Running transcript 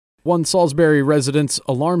One Salisbury resident's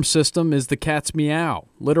alarm system is the cat's meow,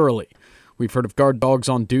 literally. We've heard of guard dogs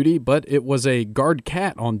on duty, but it was a guard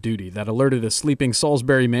cat on duty that alerted a sleeping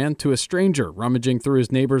Salisbury man to a stranger rummaging through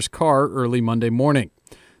his neighbor's car early Monday morning.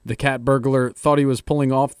 The cat burglar thought he was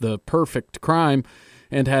pulling off the perfect crime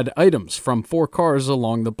and had items from 4 cars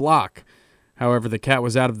along the block. However, the cat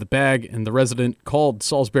was out of the bag, and the resident called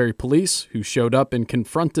Salisbury police, who showed up and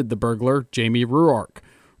confronted the burglar, Jamie Ruark.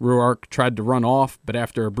 Ruark tried to run off, but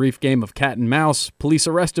after a brief game of cat and mouse, police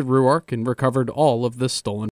arrested Ruark and recovered all of the stolen